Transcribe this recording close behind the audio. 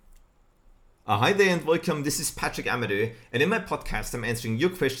Hi there and welcome. This is Patrick Amadou, and in my podcast, I'm answering your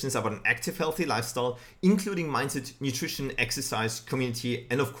questions about an active, healthy lifestyle, including mindset, nutrition, exercise, community,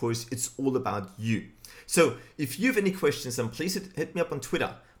 and of course, it's all about you. So if you have any questions, then please hit me up on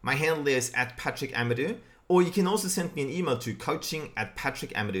Twitter. My handle there is @PatrickAmadou, or you can also send me an email to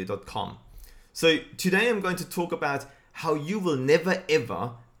coaching@patrickamadou.com. So today I'm going to talk about how you will never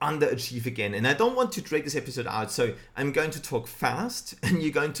ever underachieve again. And I don't want to drag this episode out, so I'm going to talk fast and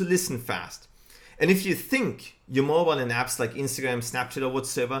you're going to listen fast. And if you think your mobile and apps like Instagram, Snapchat, or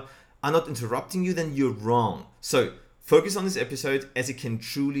whatsoever are not interrupting you, then you're wrong. So focus on this episode as it can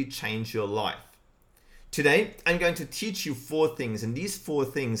truly change your life. Today, I'm going to teach you 4 things, and these 4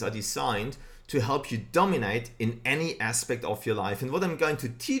 things are designed to help you dominate in any aspect of your life. And what I'm going to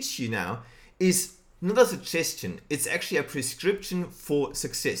teach you now is not a suggestion, it's actually a prescription for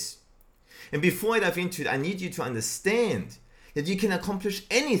success. And before I dive into it, I need you to understand that you can accomplish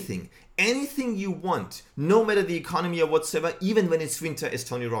anything you want, no matter the economy or whatsoever, even when it's winter, as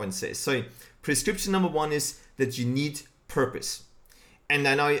Tony Robbins says. So prescription number 1 is that you need purpose. And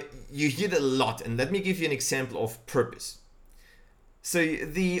I know you hear that a lot, and let me give you an example of purpose. So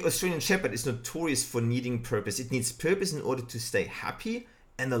the Australian Shepherd is notorious for needing purpose. It needs purpose in order to stay happy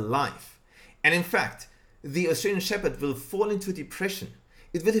and alive. And in fact, the Australian Shepherd will fall into depression.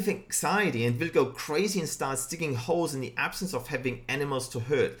 It will have anxiety and will go crazy and start digging holes in the absence of having animals to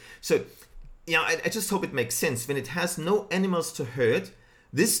herd. So, I just hope it makes sense. When it has no animals to herd,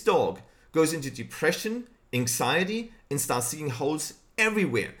 this dog goes into depression, anxiety, and starts digging holes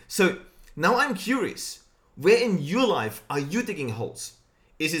everywhere. So now I'm curious, where in your life are you digging holes?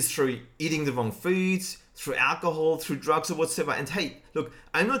 Is it through eating the wrong foods, through alcohol, through drugs, or whatsoever? And hey, look,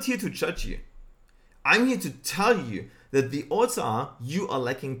 I'm not here to judge you. I'm here to tell you that the odds are you are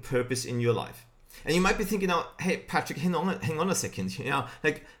lacking purpose in your life. And you might be thinking now, hey Patrick, hang on a second.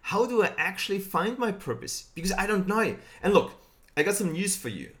 How do I actually find my purpose? Because I don't know. And look, I got some news for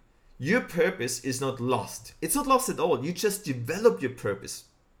you. Your purpose is not lost. It's not lost at all. You just develop your purpose.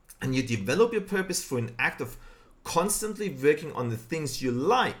 And you develop your purpose through an act of constantly working on the things you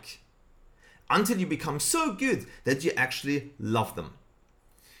like until you become so good that you actually love them.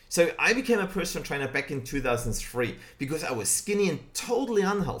 So I became a personal trainer back in 2003 because I was skinny and totally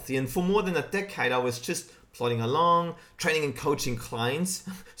unhealthy. And for more than a decade, I was just plodding along, training and coaching clients,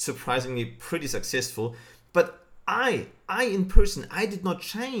 surprisingly pretty successful. But I in person, I did not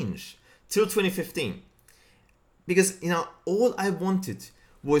change till 2015. Because, all I wanted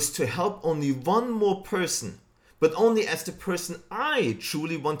was to help only one more person, but only as the person I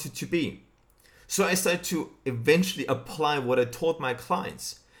truly wanted to be. So I started to eventually apply what I taught my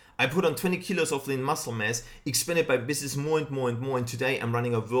clients. I put on 20 kilos of lean muscle mass, expanded my business more and more and more, and today I'm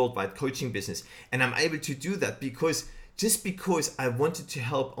running a worldwide coaching business. And I'm able to do that because I wanted to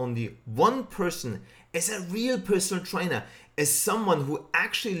help only one person as a real personal trainer, as someone who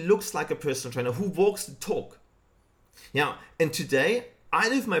actually looks like a personal trainer, who walks the talk. And today I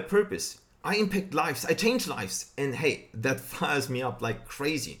live my purpose. I impact lives, I change lives, and hey, that fires me up like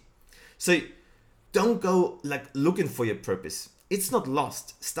crazy. So don't go looking for your purpose. It's not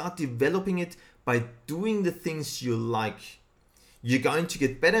lost. Start developing it by doing the things you like. You're going to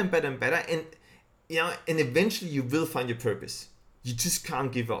get better and better and better, and eventually you will find your purpose. You just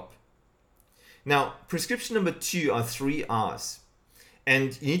can't give up. Now, prescription number 2 are 3 R's.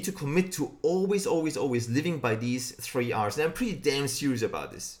 And you need to commit to always living by these 3 R's. And I'm pretty damn serious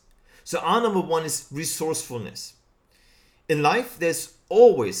about this. So R number 1 is resourcefulness. In life, there's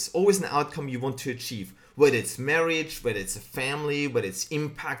always an outcome you want to achieve. Whether it's marriage, whether it's a family, whether it's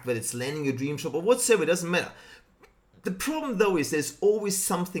impact, whether it's landing your dream job, or whatsoever, it doesn't matter. The problem though is there's always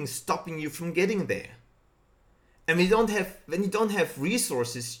something stopping you from getting there. And when you don't have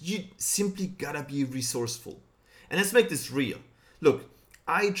resources, you simply gotta be resourceful. And let's make this real. Look,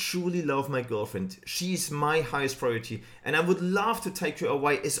 I truly love my girlfriend. She's my highest priority, and I would love to take her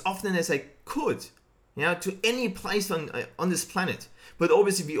away as often as I could, to any place on this planet. But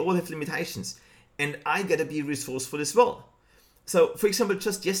obviously we all have limitations. And I gotta be resourceful as well. So, for example,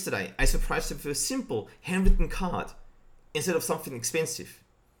 just yesterday, I surprised her with a simple handwritten card instead of something expensive.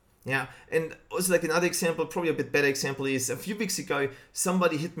 And also another example, probably a bit better example, is a few weeks ago,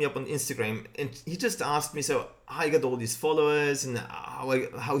 somebody hit me up on Instagram and he just asked me, so I got all these followers and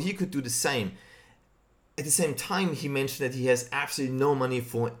how he could do the same. At the same time, he mentioned that he has absolutely no money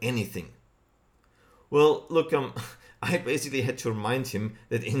for anything. Well, look, I basically had to remind him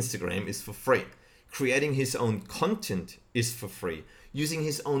that Instagram is for free. Creating his own content is for free. Using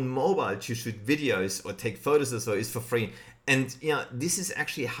his own mobile to shoot videos or take photos as well is for free. And this is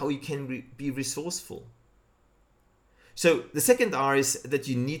actually how you can be resourceful. So the second R is that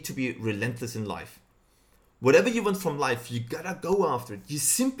you need to be relentless in life. Whatever you want from life, you gotta go after it. You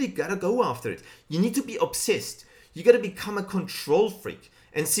simply gotta go after it. You need to be obsessed. You gotta become a control freak.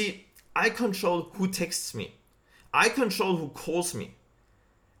 And see, I control who texts me. I control who calls me.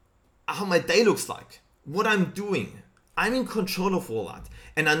 How my day looks like. What I'm doing. I'm in control of all that.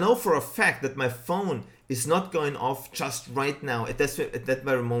 And I know for a fact that my phone is not going off just right now at that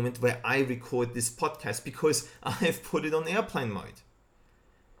very moment where I record this podcast, because I have put it on airplane mode.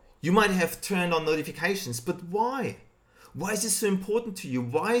 You might have turned on notifications, but why? Why is this so important to you?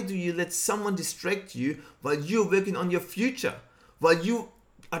 Why do you let someone distract you while you're working on your future? While you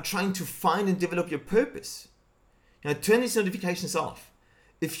are trying to find and develop your purpose? Now, turn these notifications off.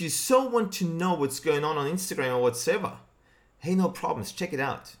 If you so want to know what's going on Instagram or whatsoever, hey, no problems, check it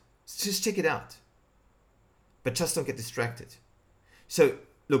out. Just check it out. But just don't get distracted. So,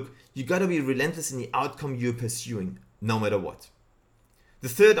 look, you gotta be relentless in the outcome you're pursuing, no matter what. The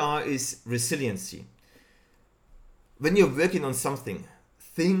third R is resiliency. When you're working on something,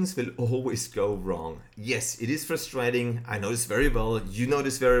 things will always go wrong. Yes, it is frustrating. I know this very well. You know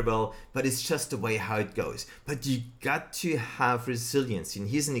this very well. But it's just the way how it goes. But you got to have resilience. And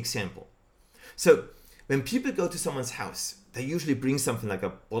here's an example. So when people go to someone's house, they usually bring something like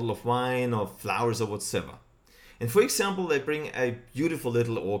a bottle of wine or flowers or whatsoever. And for example, they bring a beautiful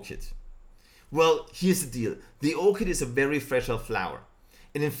little orchid. Well, here's the deal. The orchid is a very fragile flower.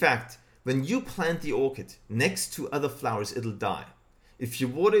 And in fact, when you plant the orchid next to other flowers, it'll die. If you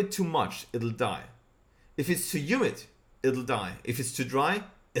water it too much, it'll die. If it's too humid, it'll die. If it's too dry,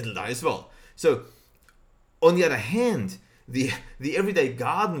 it'll die as well. So, on the other hand, the everyday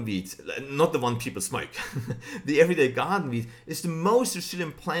garden weed, not the one people smoke, the everyday garden weed is the most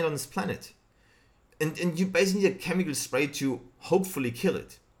resilient plant on this planet. And you basically need a chemical spray to hopefully kill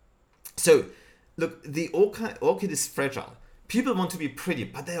it. So, look, the orchid is fragile. People want to be pretty,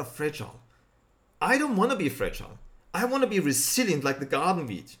 but they are fragile. I don't want to be fragile. I want to be resilient like the garden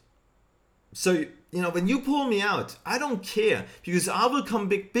weed. So, when you pull me out, I don't care, because I will come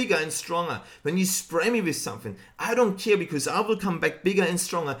back bigger and stronger. When you spray me with something, I don't care, because I will come back bigger and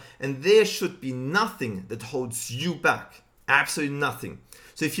stronger. And there should be nothing that holds you back. Absolutely nothing.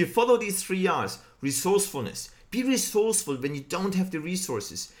 So if you follow these 3 R's, resourcefulness, be resourceful when you don't have the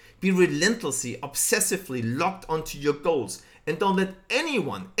resources. Be relentlessly, obsessively locked onto your goals. And don't let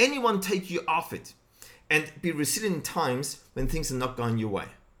anyone take you off it. And be resilient in times when things are not going your way.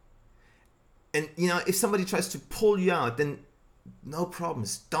 And if somebody tries to pull you out, then no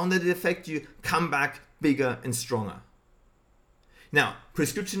problems. Don't let it affect you. Come back bigger and stronger. Now,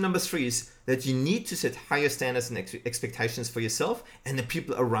 prescription number 3 is that you need to set higher standards and expectations for yourself and the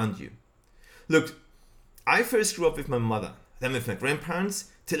people around you. Look, I first grew up with my mother, then with my grandparents,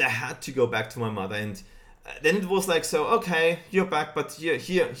 till I had to go back to my mother. And then it was like, so, okay, you're back, but here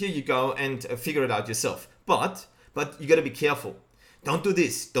you go, and figure it out yourself. But you gotta be careful. Don't do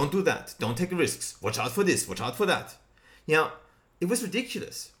this, don't do that, don't take risks, watch out for this, watch out for that. It was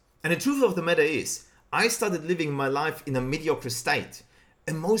ridiculous. And the truth of the matter is, I started living my life in a mediocre state,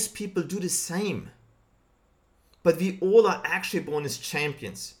 and most people do the same. But we all are actually born as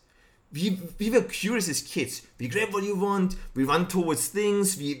champions. We were curious as kids. We grab what you want, we run towards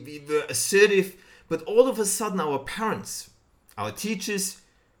things, we were assertive. But all of a sudden, our parents, our teachers,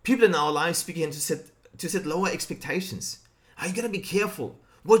 people in our lives began to set lower expectations. You gotta be careful.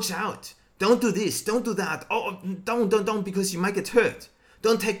 Watch out. Don't do this. Don't do that. Oh, don't, because you might get hurt.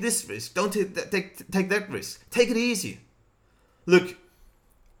 Don't take this risk. Don't take that risk. Take it easy. Look,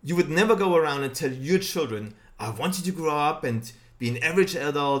 you would never go around and tell your children, I want you to grow up and be an average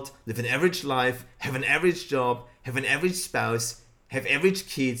adult, live an average life, have an average job, have an average spouse, have average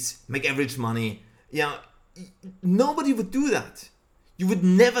kids, make average money. Nobody would do that. You would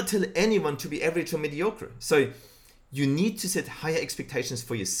never tell anyone to be average or mediocre. So you need to set higher expectations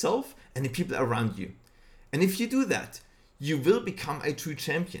for yourself and the people around you. And if you do that, you will become a true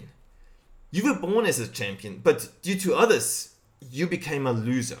champion. You were born as a champion, but due to others, you became a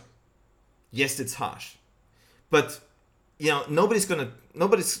loser. Yes, it's harsh. But nobody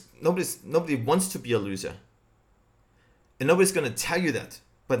wants to be a loser. And nobody's gonna tell you that.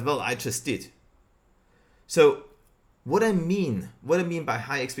 But well, I just did. So what I mean by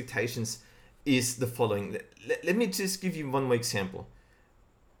high expectations is the following. Let me just give you one more example.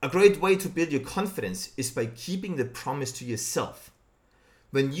 A great way to build your confidence is by keeping the promise to yourself.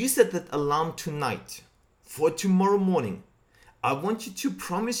 When you set that alarm tonight for tomorrow morning, I want you to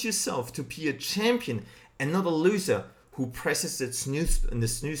promise yourself to be a champion and not a loser who presses the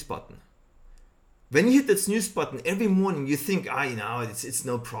snooze button. When you hit that snooze button every morning, you think, it's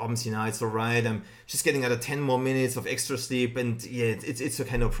no problems, it's all right. I'm just getting another 10 more minutes of extra sleep, and yeah, it's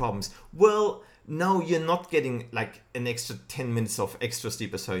okay, no problems. Well, no, you're not getting like an extra 10 minutes of extra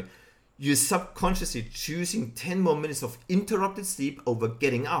sleep or so. You're subconsciously choosing 10 more minutes of interrupted sleep over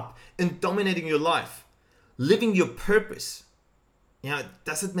getting up and dominating your life, living your purpose.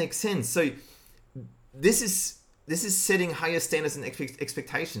 Does it make sense? So this is setting higher standards and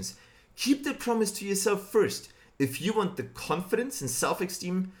expectations. Keep the promise to yourself first if you want the confidence and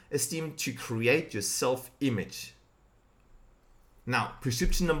self-esteem to create your self-image. Now,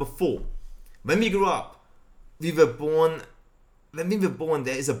 prescription number 4. When we grew up, when we were born,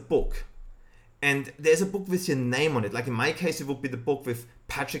 there is a book. And there's a book with your name on it. Like in my case, it would be the book with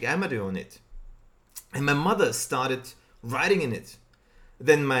Patrick Amadou on it. And my mother started writing in it.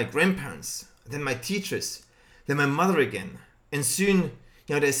 Then my grandparents, then my teachers, then my mother again. And soon,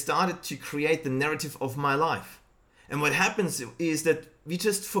 they started to create the narrative of my life. And what happens is that we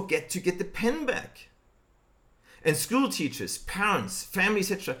just forget to get the pen back. And school teachers, parents,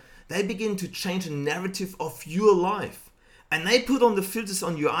 families, etc., they begin to change the narrative of your life. And they put on the filters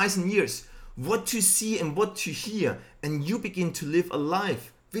on your eyes and ears, what to see and what to hear. And you begin to live a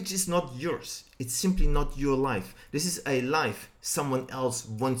life which is not yours. It's simply not your life. This is a life someone else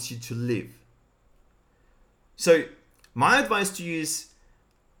wants you to live. So my advice to you is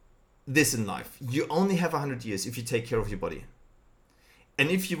this in life. You only have 100 years if you take care of your body. And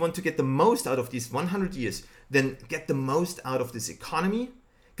if you want to get the most out of these 100 years, then get the most out of this economy,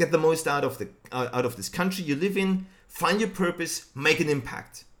 get the most out of this country you live in, find your purpose, make an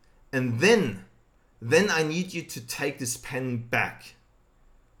impact. And then I need you to take this pen back.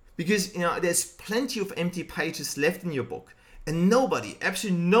 Because there's plenty of empty pages left in your book. And nobody,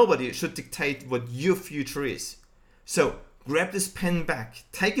 absolutely nobody, should dictate what your future is. So grab this pen back,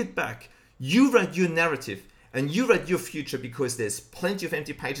 take it back. You write your narrative and you write your future, because there's plenty of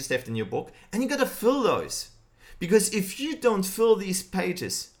empty pages left in your book, and you gotta fill those. Because if you don't fill these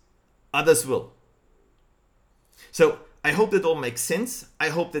pages, others will. So I hope that all makes sense. I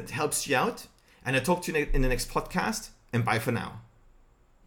hope that helps you out. And I'll talk to you in the next podcast, and bye for now.